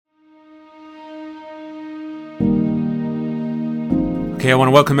Okay, I want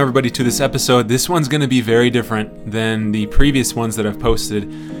to welcome everybody to this episode. This one's going to be very different than the previous ones that I've posted.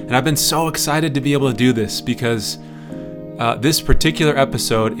 And I've been so excited to be able to do this because this particular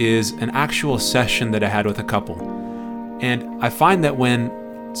episode is an actual session that I had with a couple. And I find that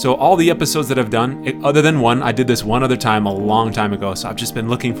so all the episodes that I've done, other than one, I did this one other time a long time ago. So I've just been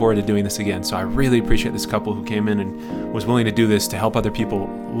looking forward to doing this again. So I really appreciate this couple who came in and was willing to do this to help other people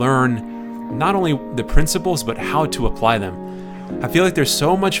learn not only the principles, but how to apply them. I feel like there's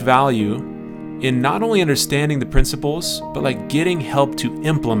so much value in not only understanding the principles, but like getting help to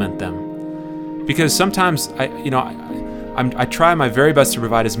implement them. Because sometimes I try my very best to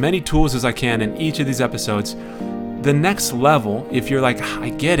provide as many tools as I can in each of these episodes. The next level, if you're like,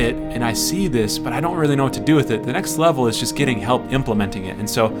 I get it and I see this, but I don't really know what to do with it, the next level is just getting help implementing it. And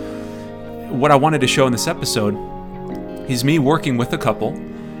so what I wanted to show in this episode is me working with a couple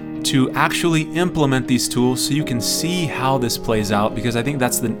to actually implement these tools so you can see how this plays out, because I think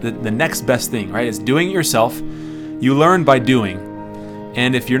that's the next best thing, right? It's doing it yourself. You learn by doing.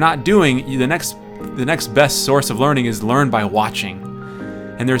 And if you're not doing, the next best source of learning is learn by watching.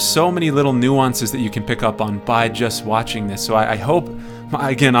 And there's so many little nuances that you can pick up on by just watching this. So I hope,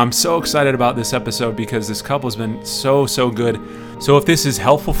 again, I'm so excited about this episode because this couple has been so good. So if this is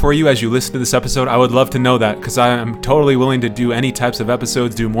helpful for you as you listen to this episode, I would love to know that, because I am totally willing to do any types of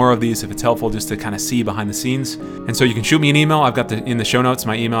episodes, do more of these if it's helpful, just to kind of see behind the scenes. And so you can shoot me an email. I've got in the show notes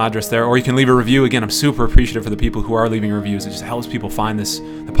my email address there, or you can leave a review. Again, I'm super appreciative for the people who are leaving reviews. It just helps people find the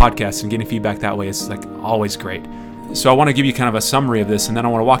podcast, and getting feedback that way is like always great. So I want to give you kind of a summary of this, and then I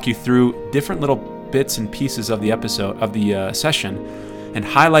want to walk you through different little bits and pieces of the episode, of the session, and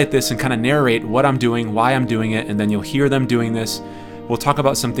highlight this and kind of narrate what I'm doing, why I'm doing it, and then you'll hear them doing this. We'll talk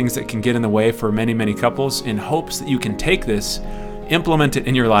about some things that can get in the way for many couples, in hopes that you can take this, implement it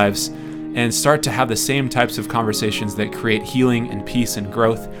in your lives, and start to have the same types of conversations that create healing and peace and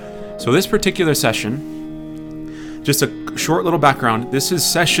growth. So this particular session, just a short little background, this is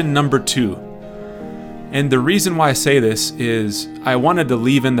session number 2. And the reason why I say this is I wanted to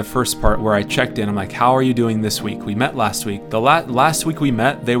leave in the first part where I checked in. I'm like, how are you doing this week? We met last week. The last week we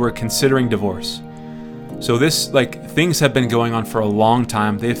met, they were considering divorce. So things have been going on for a long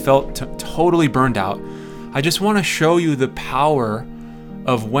time. They felt totally burned out. I just want to show you the power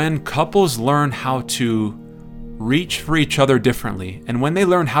of when couples learn how to reach for each other differently. And when they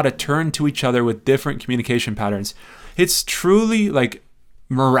learn how to turn to each other with different communication patterns, it's truly like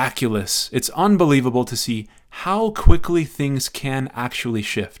miraculous. It's unbelievable to see how quickly things can actually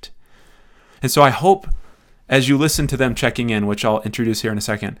shift. And so I hope as you listen to them checking in, which I'll introduce here in a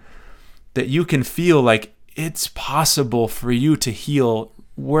second, that you can feel like it's possible for you to heal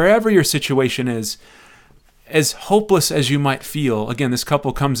wherever your situation is. As hopeless as you might feel, again, this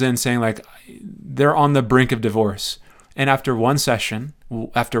couple comes in saying like they're on the brink of divorce. And after one session,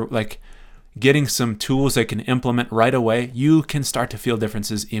 after getting some tools they can implement right away, you can start to feel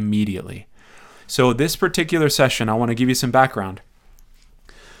differences immediately. So this particular session, I want to give you some background.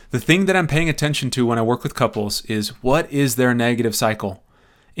 The thing that I'm paying attention to when I work with couples is what is their negative cycle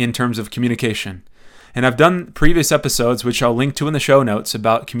in terms of communication. And I've done previous episodes, which I'll link to in the show notes,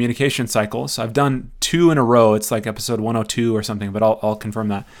 about communication cycles. I've done 2 in a row. It's like episode 102 or something, but I'll confirm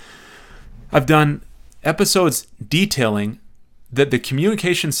that. I've done episodes detailing that the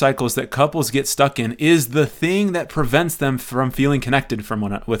communication cycles that couples get stuck in is the thing that prevents them from feeling connected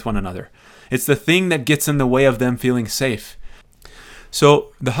with one another. It's the thing that gets in the way of them feeling safe.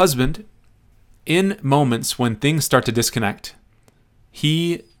 So the husband, in moments when things start to disconnect,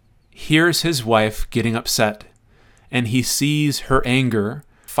 he hears his wife getting upset, and he sees her anger,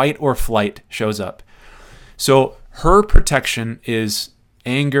 fight or flight, shows up. So her protection is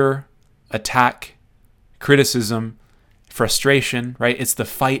anger, attack, criticism, frustration, right? It's the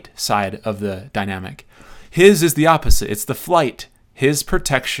fight side of the dynamic. His is the opposite. It's the flight. His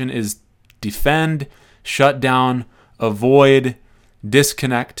protection is defend, shut down, avoid,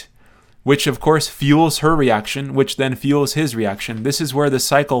 disconnect, which of course fuels her reaction, which then fuels his reaction. This is where the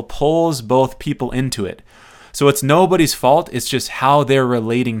cycle pulls both people into it. So it's nobody's fault. It's just how they're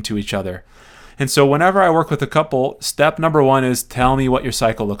relating to each other. And so whenever I work with a couple, step number 1 is tell me what your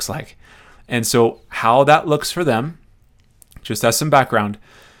cycle looks like. And so how that looks for them, just as some background,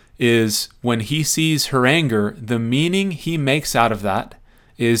 is when he sees her anger, the meaning he makes out of that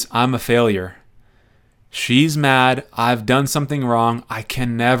is I'm a failure. She's mad. I've done something wrong. I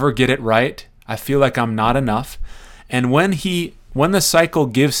can never get it right. I feel like I'm not enough. And when the cycle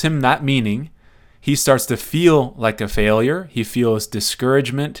gives him that meaning, he starts to feel like a failure. He feels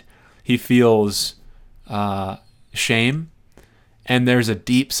discouragement. He feels shame. And there's a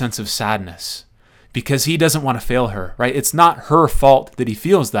deep sense of sadness. because he doesn't want to fail her, right? It's not her fault that he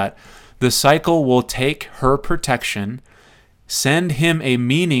feels that. The cycle will take her protection, send him a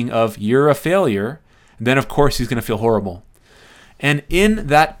meaning of you're a failure, and then of course he's going to feel horrible. And in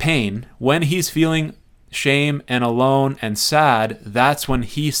that pain, when he's feeling shame and alone and sad, that's when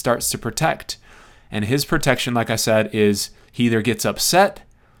he starts to protect. And his protection, like I said, is he either gets upset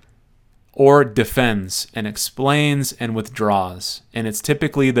or defends and explains and withdraws. And it's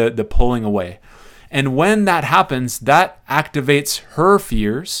typically the pulling away. And when that happens, that activates her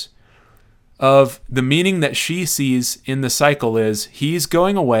fears of the meaning that she sees in the cycle is he's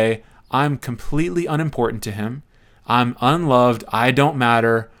going away. I'm completely unimportant to him. I'm unloved. I don't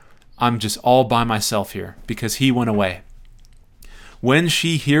matter. I'm just all by myself here because he went away. When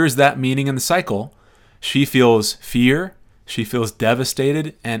she hears that meaning in the cycle, she feels fear, she feels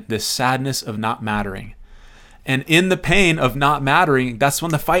devastated, and the sadness of not mattering. And in the pain of not mattering, that's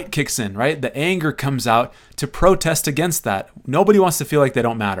when the fight kicks in, right? The anger comes out to protest against that. Nobody wants to feel like they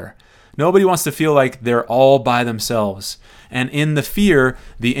don't matter. Nobody wants to feel like they're all by themselves. And in the fear,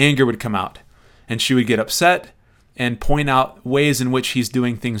 the anger would come out. And she would get upset and point out ways in which he's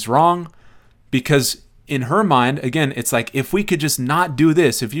doing things wrong. Because in her mind, again, it's like, if we could just not do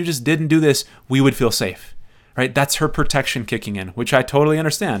this, if you just didn't do this, we would feel safe, right? That's her protection kicking in, which I totally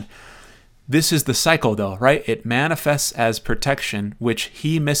understand. This is the cycle though, right? It manifests as protection, which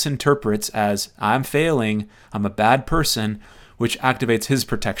he misinterprets as I'm failing, I'm a bad person, which activates his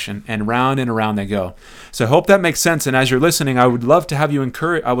protection, and round they go. So I hope that makes sense. And as you're listening, I would love to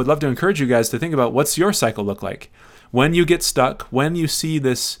encourage you guys to think about what's your cycle look like. When you get stuck, when you see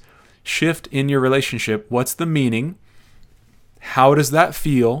this shift in your relationship, what's the meaning? How does that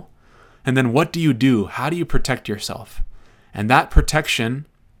feel? And then what do you do? How do you protect yourself? And that protection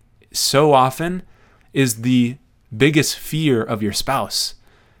so often is the biggest fear of your spouse,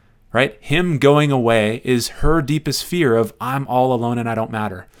 right? Him going away is her deepest fear of I'm all alone and I don't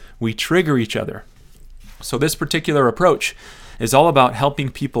matter. We trigger each other. So this particular approach is all about helping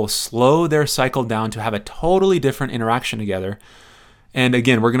people slow their cycle down to have a totally different interaction together. And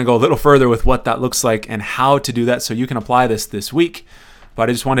again, we're going to go a little further with what that looks like and how to do that so you can apply this week. But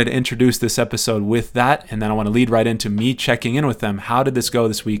I just wanted to introduce this episode with that, and then I want to lead right into me checking in with them. How did this go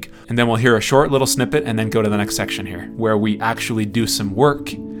this week? And then we'll hear a short little snippet and then go to the next section here, where we actually do some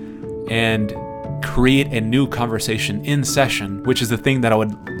work and create a new conversation in session, which is the thing that I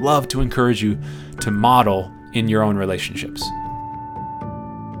would love to encourage you to model in your own relationships.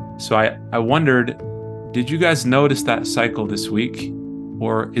 So I wondered, did you guys notice that cycle this week?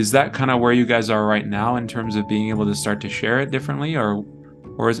 Or is that kind of where you guys are right now in terms of being able to start to share it differently, or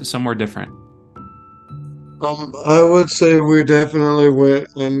is it somewhere different? I would say we definitely went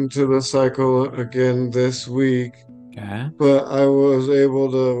into the cycle again this week, Okay. but I was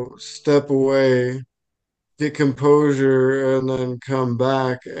able to step away, get composure, and then come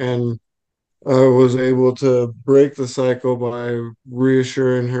back, and I was able to break the cycle by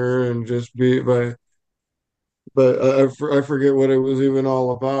reassuring her and just be by. But I forget what it was even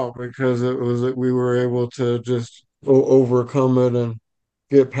all about because it was that we were able to just overcome it and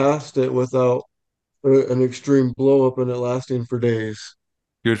get past it without an extreme blow up and it lasting for days.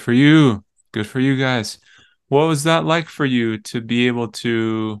 Good for you. Good for you guys. What was that like for you to be able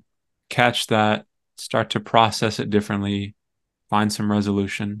to catch that, start to process it differently, find some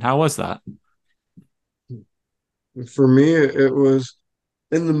resolution? How was that? For me, it was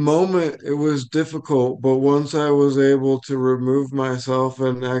in the moment, it was difficult, but once I was able to remove myself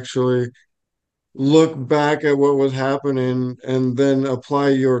and actually look back at what was happening and then apply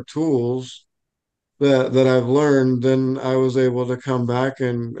your tools that I've learned, then I was able to come back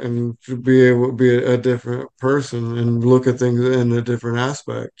and to be able to be a different person and look at things in a different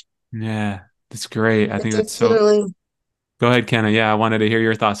aspect. Yeah, that's great. I It think that's so. definitely, Go ahead, Kenna. Yeah, I wanted to hear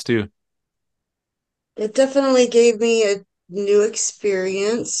your thoughts too. it definitely gave me a new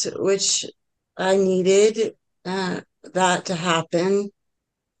experience, which I needed that to happen.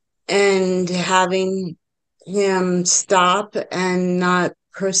 And having him stop and not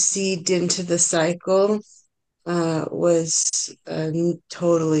proceed into the cycle was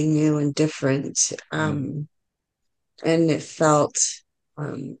totally new and different. And it felt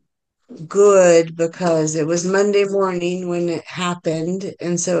um, good because it was Monday morning when it happened.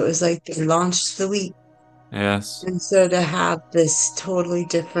 And so it was like they launched the week. Yes. And so to have this totally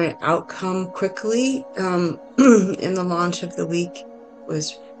different outcome quickly in the launch of the week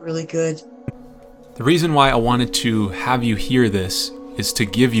was really good. The reason why I wanted to have you hear this is to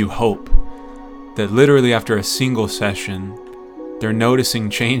give you hope that literally after a single session, they're noticing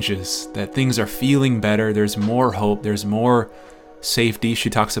changes, that things are feeling better, there's more hope, there's more safety. She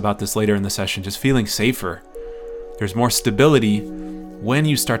talks about this later in the session, just feeling safer. There's more stability when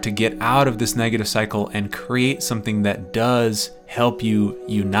you start to get out of this negative cycle and create something that does help you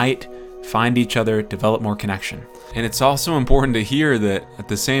unite, find each other, develop more connection. And it's also important to hear that at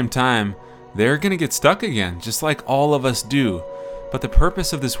the same time, they're going to get stuck again, just like all of us do. But the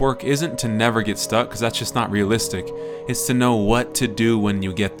purpose of this work isn't to never get stuck, because that's just not realistic. It's to know what to do when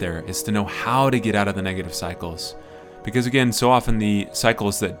you get there. It's to know how to get out of the negative cycles. Because again, so often the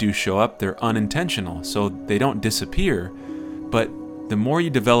cycles that do show up, they're unintentional, so they don't disappear. But the more you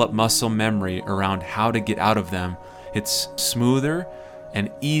develop muscle memory around how to get out of them, it's smoother and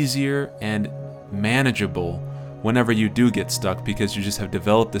easier and manageable whenever you do get stuck, because you just have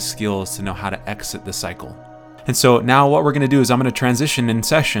developed the skills to know how to exit the cycle. And so now what we're going to do is I'm going to transition in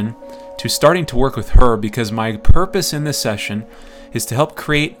session to starting to work with her, because my purpose in this session is to help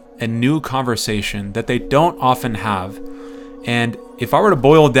create a new conversation that they don't often have. And if I were to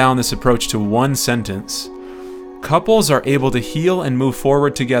boil down this approach to one sentence, couples are able to heal and move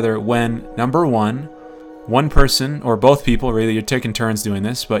forward together when, number one person or both people, really you're taking turns doing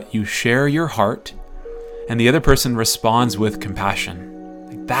this, but you share your heart and the other person responds with compassion.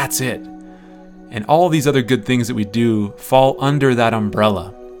 Like, that's it. And all these other good things that we do fall under that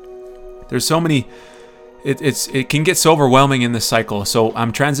umbrella. There's so many, it can get so overwhelming in this cycle. So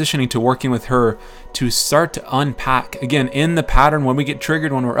I'm transitioning to working with her to start to unpack. Again, in the pattern, when we get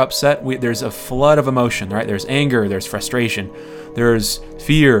triggered, when we're upset, there's a flood of emotion, right? There's anger, there's frustration, there's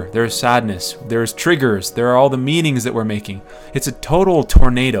fear, there's sadness, there's triggers, there are all the meanings that we're making. It's a total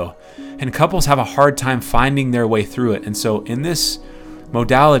tornado. And couples have a hard time finding their way through it. And so in this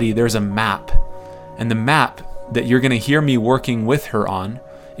modality, there's a map. And the map that you're going to hear me working with her on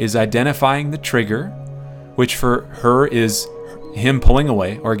is identifying the trigger, which for her is him pulling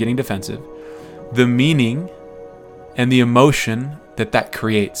away or getting defensive, the meaning, and the emotion that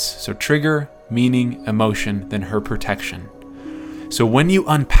creates. So trigger, meaning, emotion, then her protection. So when you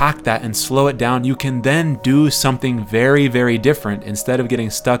unpack that and slow it down, you can then do something very, very different. Instead of getting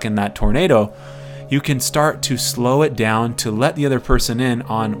stuck in that tornado, you can start to slow it down to let the other person in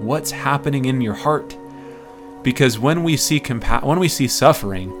on what's happening in your heart. Because when we see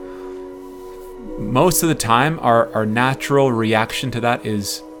suffering, most of the time our natural reaction to that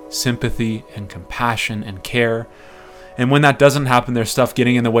is sympathy and compassion and care. And when that doesn't happen, there's stuff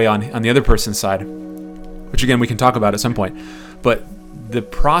getting in the way on the other person's side, which again we can talk about at some point. But the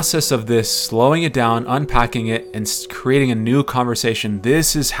process of this, slowing it down, unpacking it, and creating a new conversation,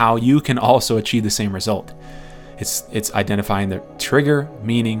 this is how you can also achieve the same result. It's identifying the trigger,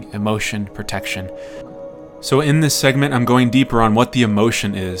 meaning, emotion, protection. So in this segment, I'm going deeper on what the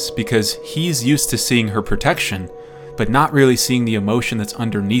emotion is, because he's used to seeing her protection, but not really seeing the emotion that's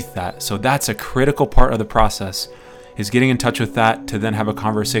underneath that. So that's a critical part of the process, is getting in touch with that to then have a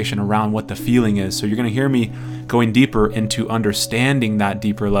conversation around what the feeling is. So you're going to hear me going deeper into understanding that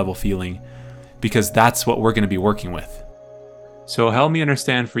deeper level feeling, because that's what we're going to be working with. So help me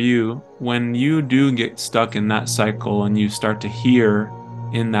understand for you, when you do get stuck in that cycle and you start to hear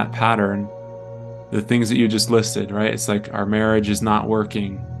in that pattern the things that you just listed, right? It's like, our marriage is not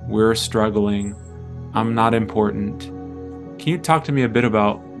working, we're struggling, I'm not important. Can you talk to me a bit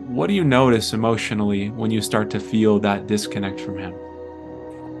about what do you notice emotionally when you start to feel that disconnect from him?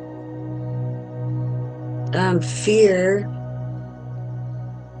 Fear.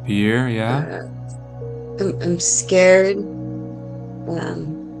 Fear, yeah. I'm scared.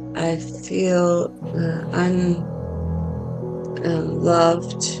 I feel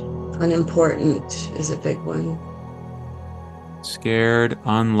unloved, unimportant is a big one. Scared,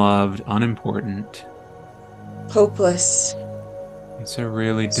 unloved, unimportant. Hopeless. It's a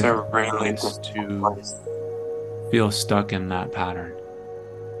really difficult place to feel stuck in that pattern.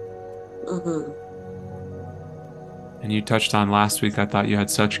 Mm-hmm. And you touched on last week, I thought you had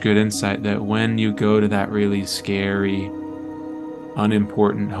such good insight that when you go to that really scary,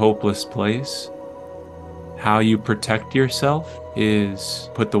 unimportant, hopeless place, how you protect yourself is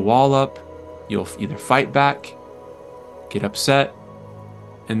put the wall up. You'll either fight back, get upset,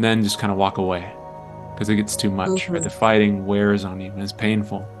 and then just kind of walk away because it gets too much, right? The fighting wears on you and it's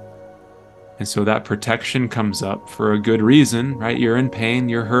painful. And so that protection comes up for a good reason, right? You're in pain,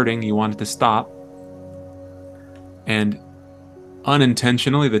 you're hurting, you want it to stop. And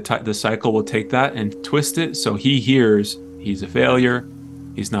unintentionally, the cycle will take that and twist it so he hears he's a failure,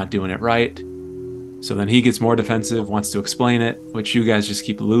 he's not doing it right. So then he gets more defensive, wants to explain it, which you guys just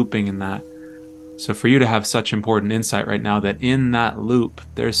keep looping in that. So for you to have such important insight right now that in that loop,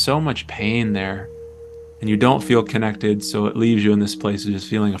 there's so much pain there and you don't feel connected, so it leaves you in this place of just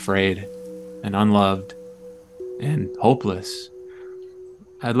feeling afraid and unloved and hopeless.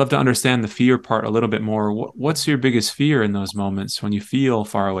 I'd love to understand the fear part a little bit more. What's your biggest fear in those moments when you feel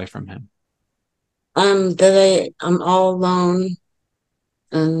far away from him? I'm all alone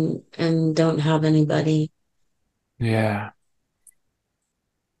and don't have anybody. Yeah.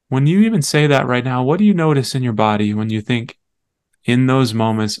 When you even say that right now, what do you notice in your body when you think, in those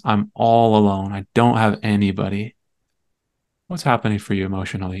moments, I'm all alone, I don't have anybody? What's happening for you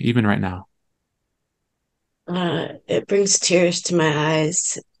emotionally, even right now? It brings tears to my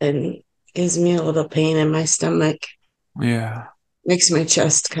eyes and gives me a little pain in my stomach, Yeah, makes my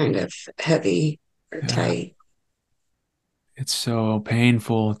chest kind of heavy or yeah. tight. It's so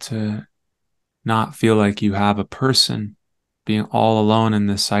painful to not feel like you have a person, being all alone in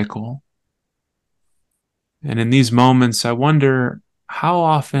this cycle. And in these moments, I wonder, how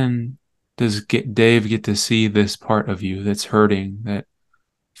often does Dave get to see this part of you that's hurting, that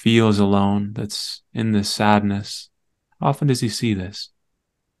feels alone, that's in this sadness? How often does he see this?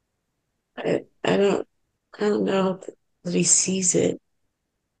 I don't know that he sees it.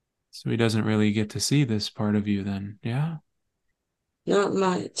 So he doesn't really get to see this part of you then, yeah? Not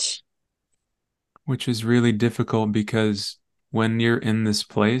much. Which is really difficult because when you're in this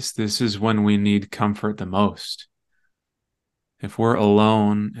place, this is when we need comfort the most. If we're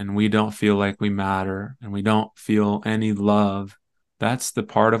alone and we don't feel like we matter and we don't feel any love, that's the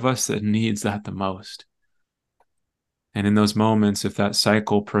part of us that needs that the most. And in those moments, if that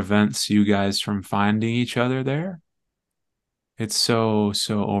cycle prevents you guys from finding each other there, it's so,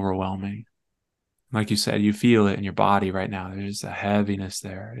 so overwhelming. Like you said, you feel it in your body right now. There's just a heaviness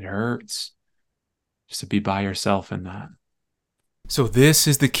there. It hurts just to be by yourself in that. So, this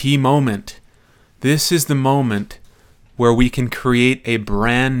is the key moment. This is the moment where we can create a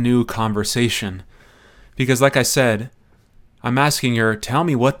brand new conversation. Because, like I said, I'm asking her, tell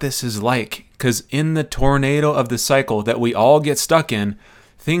me what this is like. Because in the tornado of the cycle that we all get stuck in,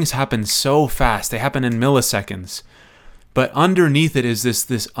 things happen so fast. They happen in milliseconds. But underneath it is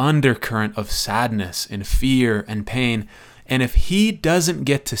this undercurrent of sadness and fear and pain. And if he doesn't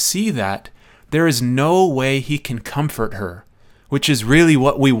get to see that, there is no way he can comfort her, which is really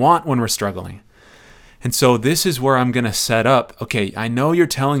what we want when we're struggling. And so this is where I'm going to set up, okay, I know you're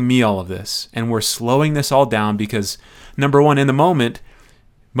telling me all of this, and we're slowing this all down because, number one, in the moment,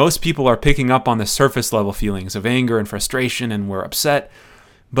 most people are picking up on the surface level feelings of anger and frustration, and we're upset.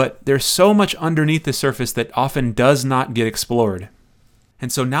 But there's so much underneath the surface that often does not get explored.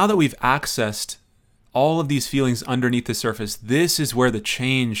 And so now that we've accessed all of these feelings underneath the surface, this is where the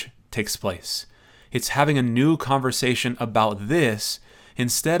change takes place. It's having a new conversation about this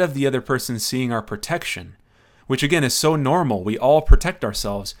instead of the other person seeing our protection, which again is so normal. We all protect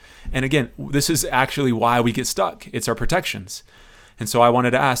ourselves. And again, this is actually why we get stuck. It's our protections. And so I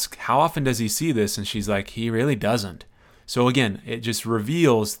wanted to ask, how often does he see this? And she's like, he really doesn't. So again, it just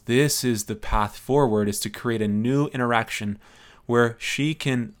reveals this is the path forward, is to create a new interaction where she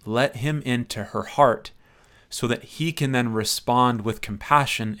can let him into her heart so that he can then respond with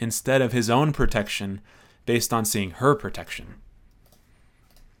compassion instead of his own protection based on seeing her protection.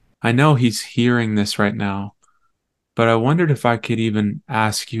 I know he's hearing this right now, but I wondered if I could even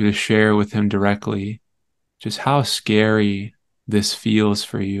ask you to share with him directly just how scary this feels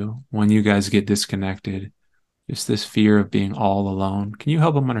for you when you guys get disconnected. Just this fear of being all alone. Can you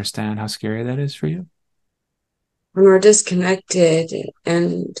help him understand how scary that is for you? When we're disconnected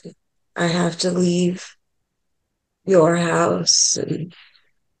and I have to leave your house and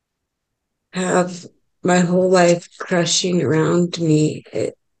have my whole life crushing around me,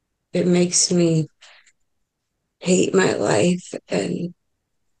 it makes me hate my life and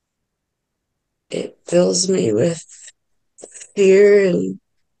it fills me with fear and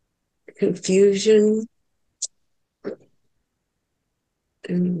confusion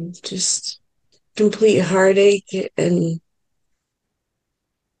and just complete heartache and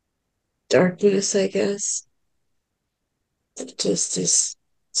darkness, I guess. It just is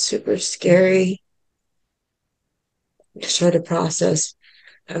super scary to try to process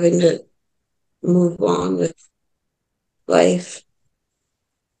having to move on with life.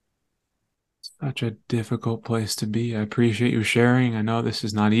 Such a difficult place to be. I appreciate you sharing. I know this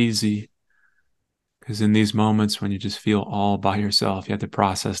is not easy because in these moments when you just feel all by yourself, you have to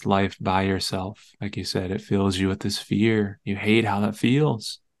process life by yourself. Like you said, it fills you with this fear. You hate how that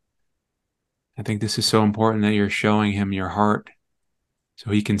feels. I think this is so important that you're showing him your heart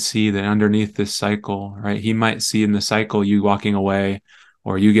so he can see that underneath this cycle, right? He might see in the cycle you walking away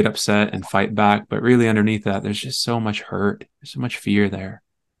or you get upset and fight back, but really underneath that, there's just so much hurt. There's so much fear there.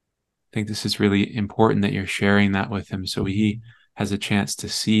 I think this is really important that you're sharing that with him so he has a chance to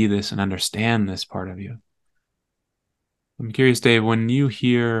see this and understand this part of you. I'm curious, Dave, when you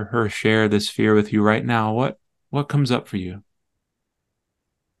hear her share this fear with you right now, what comes up for you?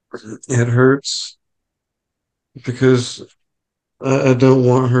 It hurts because I don't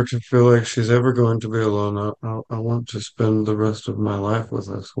want her to feel like she's ever going to be alone. I want to spend the rest of my life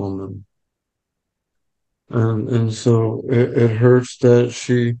with this woman. And so it hurts that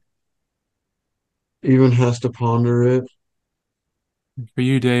she even has to ponder it. For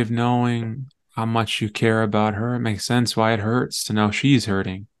you, Dave, knowing how much you care about her, it makes sense why it hurts to know she's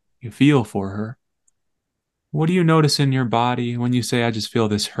hurting. You feel for her. What do you notice in your body when you say, I just feel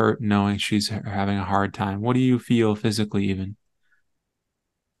this hurt knowing she's having a hard time? What do you feel physically, even?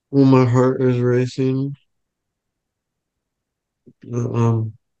 Well, my heart is racing,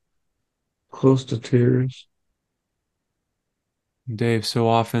 um, close to tears. Dave, so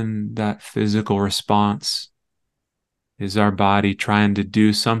often that physical response is our body trying to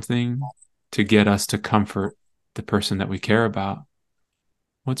do something to get us to comfort the person that we care about.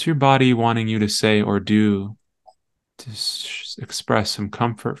 What's your body wanting you to say or do to express some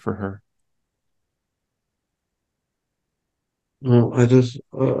comfort for her? Well, I just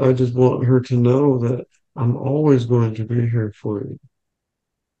want her to know that I'm always going to be here for you.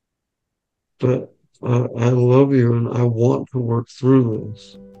 But I love you and I want to work through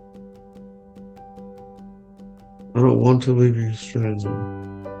this. I don't want to leave you stranded.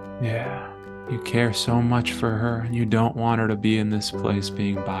 Yeah, you care so much for her and you don't want her to be in this place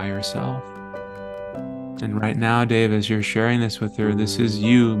being by herself. And right now, Dave, as you're sharing this with her, this is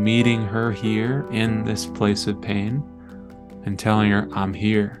you meeting her here in this place of pain and telling her, I'm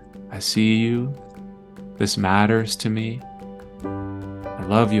here. I see you. This matters to me. I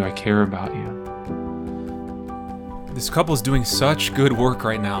love you. I care about you. This couple's doing such good work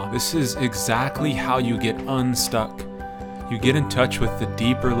right now. This is exactly how you get unstuck. You get in touch with the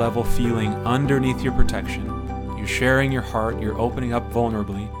deeper level feeling underneath your protection. You're sharing your heart. You're opening up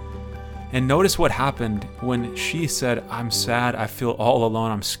vulnerably. And notice what happened when she said, I'm sad, I feel all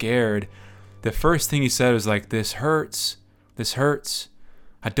alone, I'm scared. The first thing he said was like, this hurts, this hurts.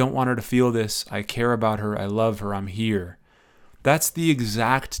 I don't want her to feel this. I care about her, I love her, I'm here. That's the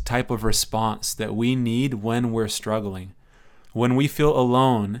exact type of response that we need when we're struggling. When we feel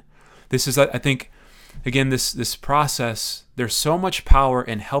alone, this is, I think, again, this process, there's so much power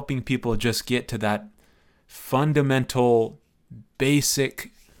in helping people just get to that fundamental,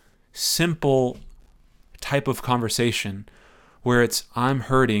 basic, simple type of conversation where it's I'm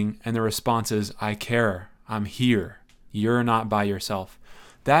hurting and the response is I care, I'm here, you're not by yourself.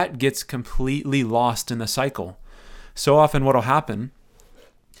 That gets completely lost in the cycle. So often what'll happen,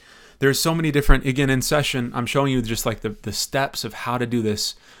 there's so many different, again, in session, I'm showing you just like the steps of how to do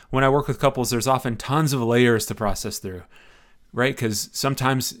this. When I work with couples, there's often tons of layers to process through, right? Because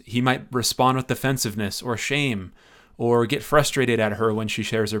sometimes he might respond with defensiveness or shame, or get frustrated at her when she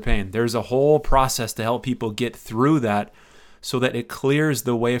shares her pain. There's a whole process to help people get through that so that it clears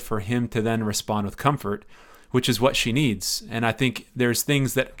the way for him to then respond with comfort, which is what she needs. And I think there's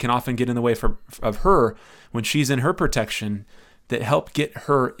things that can often get in the way of her when she's in her protection that help get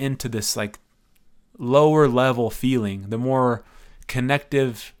her into this like lower level feeling, the more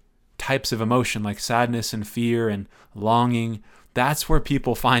connective types of emotion like sadness and fear and longing. That's where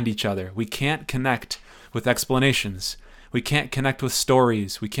people find each other. We can't connect with explanations. We can't connect with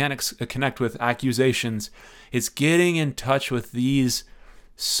stories. We can't connect with accusations. It's getting in touch with these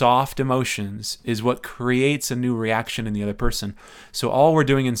soft emotions is what creates a new reaction in the other person. So all we're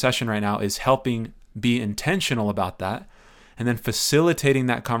doing in session right now is helping be intentional about that and then facilitating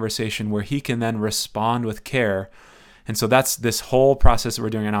that conversation where he can then respond with care. And so that's this whole process that we're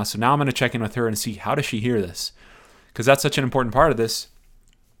doing right now. So now I'm going to check in with her and see how does she hear this? Because that's such an important part of this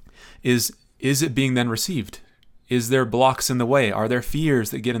is it being then received? Is there blocks in the way? Are there fears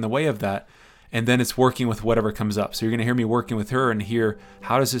that get in the way of that? And then it's working with whatever comes up. So you're going to hear me working with her and hear,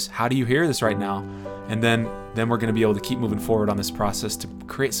 how do you hear this right now? And then we're going to be able to keep moving forward on this process to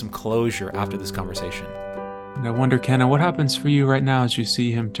create some closure after this conversation. And I wonder, Kenna, what happens for you right now as you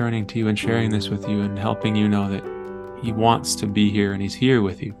see him turning to you and sharing this with you and helping you know that he wants to be here and he's here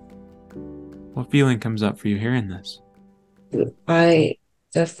with you? What feeling comes up for you hearing this? I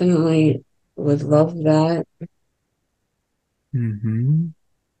definitely would love that. Mm-hmm.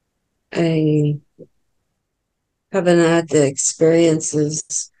 I haven't had the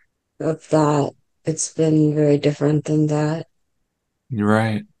experiences of that. It's been very different than that.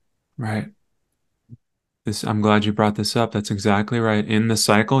 Right. I'm glad you brought this up. That's exactly right. In the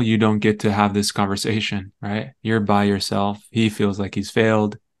cycle, you don't get to have this conversation, right? You're by yourself. He feels like he's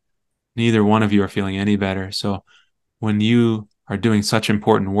failed. Neither one of you are feeling any better. So when you are doing such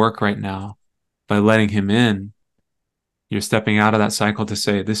important work right now, by letting him in, You're stepping out of that cycle to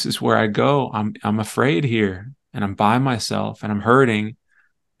say, this is where I go. I'm afraid here, and I'm by myself, and I'm hurting.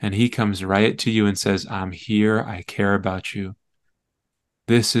 And he comes right to you and says, I'm here. I care about you.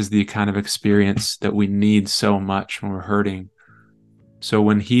 This is the kind of experience that we need so much when we're hurting. So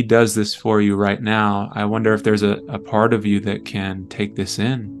when he does this for you right now, I wonder if there's a part of you that can take this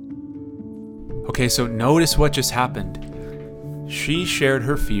in. Okay, so notice what just happened. She shared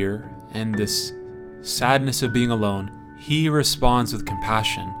her fear and this sadness of being alone. He responds with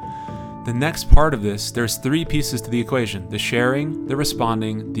compassion. The next part of this, there's 3 pieces to the equation: the sharing, the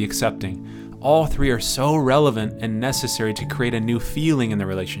responding, the accepting. All 3 are so relevant and necessary to create a new feeling in the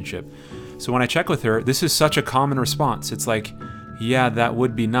relationship. So when I check with her, this is such a common response. It's like, yeah, that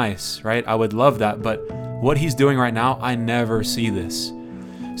would be nice, right? I would love that, but what he's doing right now, I never see this.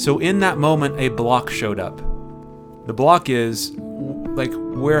 So in that moment, a block showed up. The block is, like,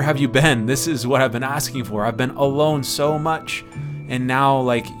 where have you been? This is what I've been asking for. I've been alone so much. And now,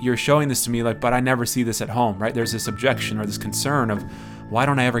 like, you're showing this to me, like, but I never see this at home, right? There's this objection or this concern of, why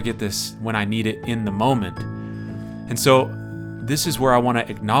don't I ever get this when I need it in the moment? And so this is where I want to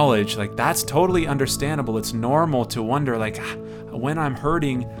acknowledge, like, that's totally understandable. It's normal to wonder, like, when I'm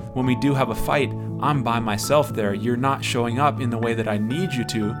hurting, when we do have a fight, I'm by myself there. You're not showing up in the way that I need you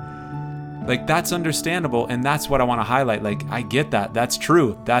to. Like, that's understandable, and that's what I want to highlight. Like, I get that. That's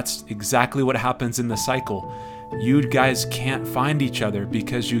true. That's exactly what happens in the cycle. You guys can't find each other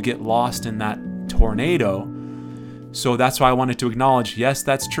because you get lost in that tornado. So that's why I wanted to acknowledge, yes,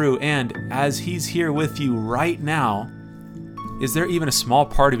 that's true. And as he's here with you right now, is there even a small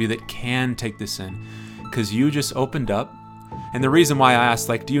part of you that can take this in? Because you just opened up. And the reason why I asked,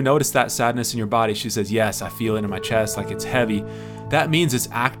 like, do you notice that sadness in your body? She says, yes, I feel it in my chest, like it's heavy. That means it's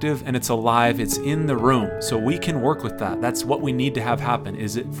active and it's alive. It's in the room. So we can work with that. That's what we need to have happen,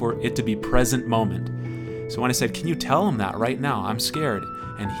 is it for it to be present moment. So when I said, can you tell him that right now? I'm scared.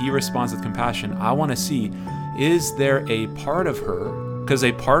 And he responds with compassion. I want to see, is there a part of her? Because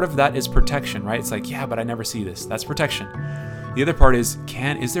a part of that is protection, right? It's like, yeah, but I never see this. That's protection. The other part is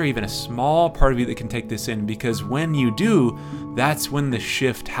there even a small part of you that can take this in? Because when you do, that's when the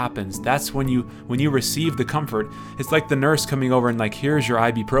shift happens. That's when you receive the comfort. It's like the nurse coming over and like, here's your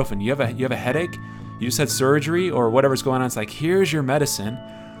ibuprofen. You have a headache? You just had surgery or whatever's going on. It's like, here's your medicine.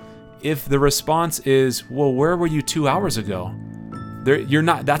 If the response is, well, where were you 2 hours ago?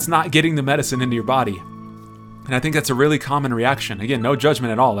 That's not getting the medicine into your body. And I think that's a really common reaction. Again, no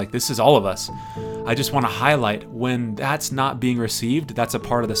judgment at all. Like, this is all of us. I just want to highlight when that's not being received, that's a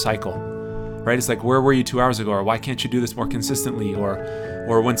part of the cycle, right? It's like, where were you 2 hours ago? Or why can't you do this more consistently?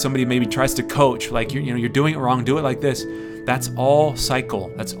 Or when somebody maybe tries to coach, like, you're doing it wrong, do it like this. That's all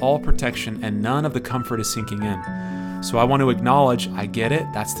cycle. That's all protection. And none of the comfort is sinking in. So I want to acknowledge, I get it.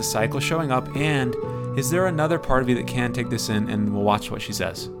 That's the cycle showing up. And is there another part of you that can take this in? And we'll watch what she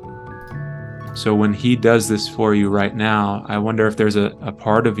says. So when he does this for you right now, I wonder if there's a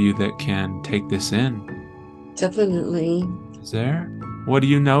part of you that can take this in. Definitely. Is there? What do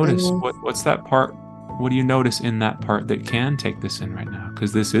you notice? What's that part? What do you notice in that part that can take this in right now?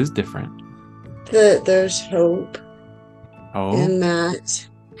 Because this is different. That there's hope in Oh, that.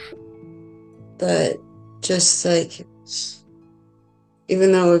 That just like,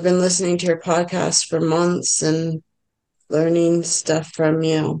 even though we've been listening to your podcast for months and learning stuff from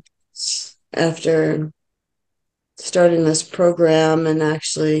you, after starting this program and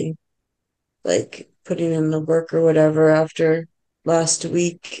actually like putting in the work or whatever after last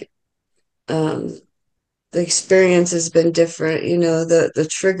week, the experience has been different. The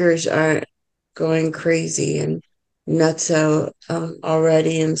triggers aren't going crazy and nuts out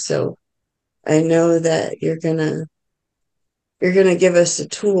already. And so I know that you're gonna give us the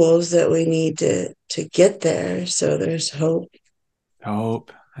tools that we need to get there. So there's hope.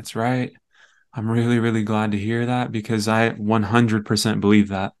 hope. That's right. I'm really, really glad to hear that because I 100% believe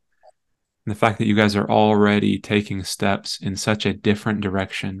that. And the fact that you guys are already taking steps in such a different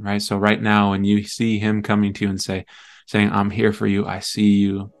direction, right? So right now, when you see him coming to you and saying, I'm here for you, I see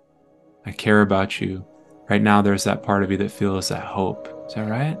you, I care about you. Right now, there's that part of you that feels that hope. Is that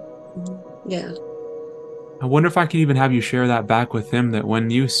right? Yeah. I wonder if I can even have you share that back with him, that when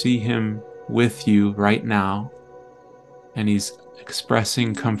you see him with you right now, and he's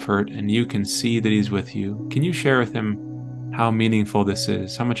expressing comfort and you can see that he's with you, can you share with him how meaningful this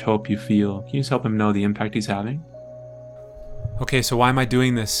is, how much hope you feel? Can you just help him know the impact he's having? Okay, so why am I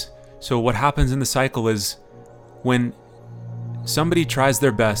doing this? So what happens in the cycle is when somebody tries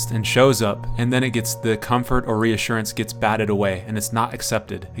their best and shows up, and then the comfort or reassurance gets batted away and it's not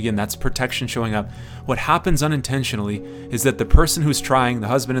accepted. Again, that's protection showing up. What happens unintentionally is that the person who's trying, the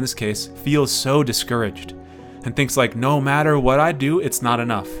husband in this case, feels so discouraged. and thinks like, no matter what I do, it's not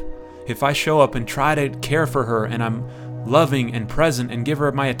enough. If I show up and try to care for her and I'm loving and present and give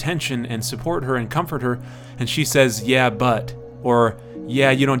her my attention and support her and comfort her, and she says, yeah, but, or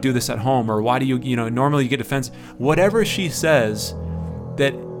yeah, you don't do this at home, or why do you normally you get defensive, whatever she says,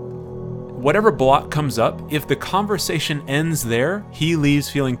 that whatever block comes up, if the conversation ends there, he leaves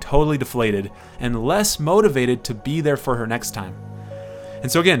feeling totally deflated and less motivated to be there for her next time.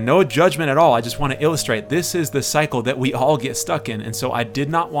 And so again, no judgment at all. I just want to illustrate this is the cycle that we all get stuck in. And so I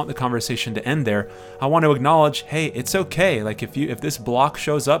did not want the conversation to end there. I want to acknowledge, hey, it's okay. Like if this block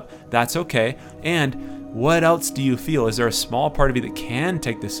shows up, that's okay. And what else do you feel? Is there a small part of you that can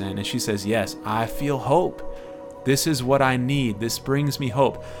take this in? And she says, yes, I feel hope. This is what I need. This brings me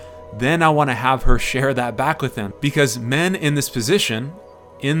hope. Then I want to have her share that back with him, because men in this position,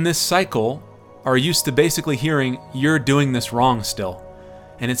 in this cycle, are used to basically hearing, you're doing this wrong still.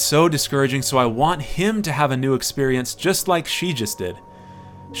 And it's so discouraging. So I want him to have a new experience just like she just did.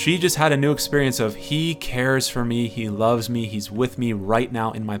 She just had a new experience of he cares for me, he loves me, he's with me right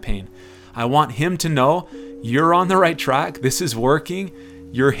now in my pain. I want him to know you're on the right track, this is working,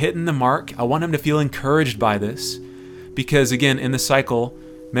 you're hitting the mark. I want him to feel encouraged by this, because again, in the cycle,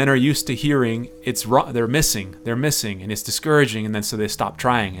 men are used to hearing it's wrong, they're missing, and it's discouraging, and then so they stop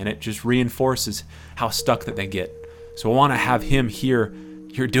trying, and it just reinforces how stuck that they get. So I want to have him hear,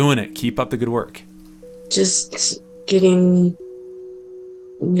 you're doing it, keep up the good work. Just getting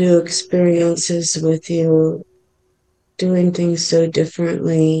new experiences with you, doing things so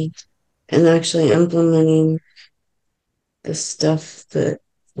differently, and actually implementing the stuff that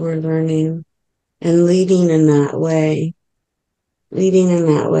we're learning and leading in that way. Leading in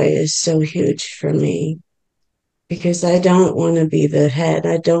that way is so huge for me, because I don't want to be the head.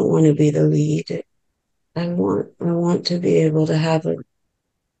 I don't want to be the lead. I want to be able to have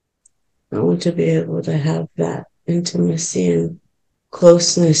that intimacy and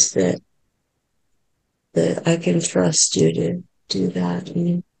closeness that I can trust you to do that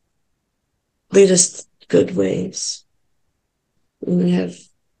and lead us good ways. And I have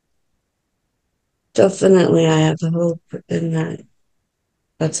hope in that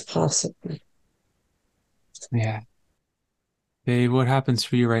that's possible. Yeah. Babe, what happens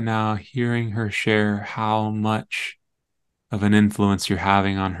for you right now, hearing her share how much of an influence you're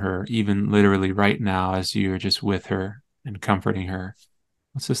having on her, even literally right now as you're just with her and comforting her?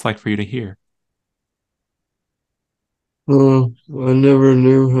 What's this like for you to hear? Well, I never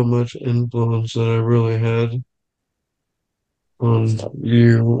knew how much influence that I really had on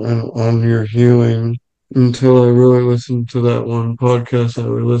you and on your healing until I really listened to that one podcast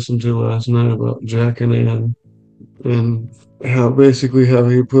that we listened to last night about Jack and Ann, and how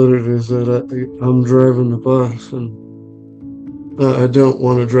he put it is that I'm driving the bus, and I don't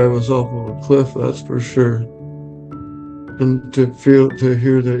want to drive us off of a cliff, that's for sure. And to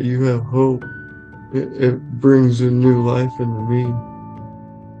hear that you have hope, it brings a new life into me.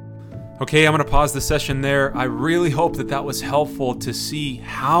 Okay, I'm going to pause the session there. I really hope that was helpful to see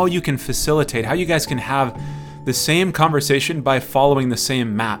how you can facilitate, how you guys can have the same conversation by following the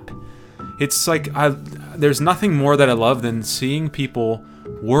same map. It's like there's nothing more that I love than seeing people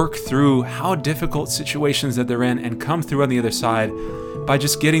work through how difficult situations that they're in and come through on the other side by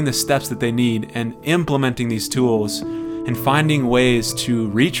just getting the steps that they need and implementing these tools and finding ways to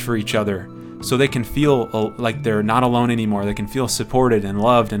reach for each other, so they can feel like they're not alone anymore. They can feel supported and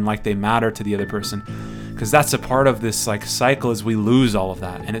loved and like they matter to the other person. Because that's a part of this cycle, is we lose all of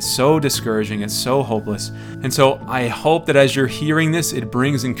that. And it's so discouraging. It's so hopeless. And so I hope that as you're hearing this, it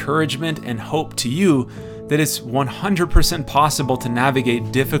brings encouragement and hope to you that it's 100% possible to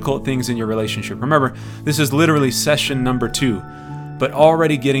navigate difficult things in your relationship. Remember, this is literally session number 2. But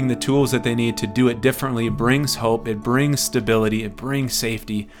already getting the tools that they need to do it differently brings hope, it brings stability, it brings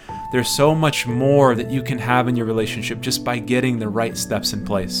safety. There's so much more that you can have in your relationship just by getting the right steps in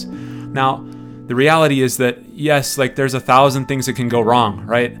place. Now, the reality is that, yes, there's 1,000 things that can go wrong,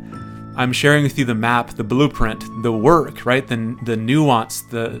 right? I'm sharing with you the map, the blueprint, the work, right? The nuance,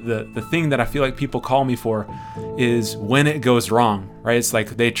 the thing that I feel like people call me for is when it goes wrong, right? It's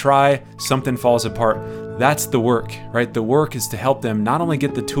like they try, something falls apart. That's the work, right? The work is to help them not only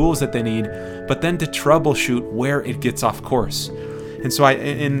get the tools that they need, but then to troubleshoot where it gets off course. And so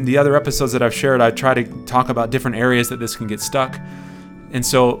in the other episodes that I've shared, I try to talk about different areas that this can get stuck. And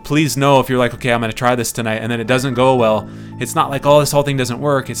so please know, if you're like, okay, I'm going to try this tonight, and then it doesn't go well, it's not like, oh, this whole thing doesn't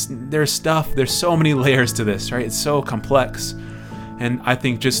work. There's so many layers to this, right? It's so complex. And I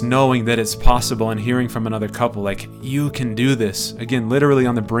think just knowing that it's possible and hearing from another couple, you can do this. Again, literally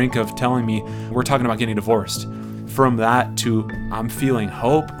on the brink of telling me we're talking about getting divorced. from that to I'm feeling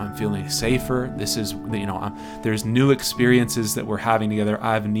hope, I'm feeling safer. This is, there's new experiences that we're having together.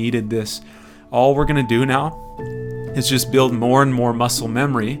 I've needed this. All we're going to do now is just build more and more muscle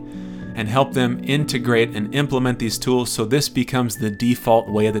memory and help them integrate and implement these tools so this becomes the default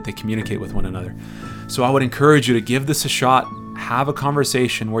way that they communicate with one another. So I would encourage you to give this a shot, have a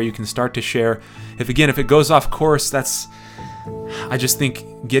conversation where you can start to share. If it goes off course, I just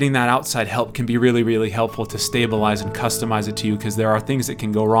think getting that outside help can be really, really helpful to stabilize and customize it to you, because there are things that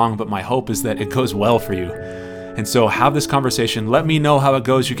can go wrong, but my hope is that it goes well for you. And so have this conversation. Let me know how it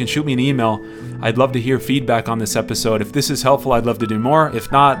goes. You can shoot me an email. I'd love to hear feedback on this episode. If this is helpful, I'd love to do more.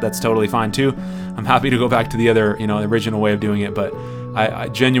 If not, that's totally fine too. I'm happy to go back to the other, original way of doing it, but I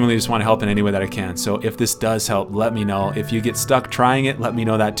genuinely just want to help in any way that I can. So if this does help, let me know. If you get stuck trying it, let me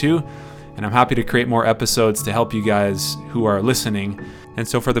know that too. And I'm happy to create more episodes to help you guys who are listening. And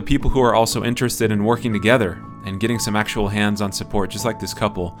so for the people who are also interested in working together and getting some actual hands-on support, just like this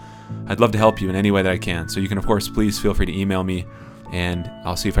couple, I'd love to help you in any way that I can. So you can, of course, please feel free to email me and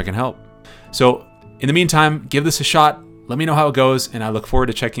I'll see if I can help. So in the meantime, give this a shot. Let me know how it goes, and I look forward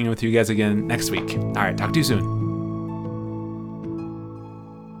to checking in with you guys again next week. All right, talk to you soon.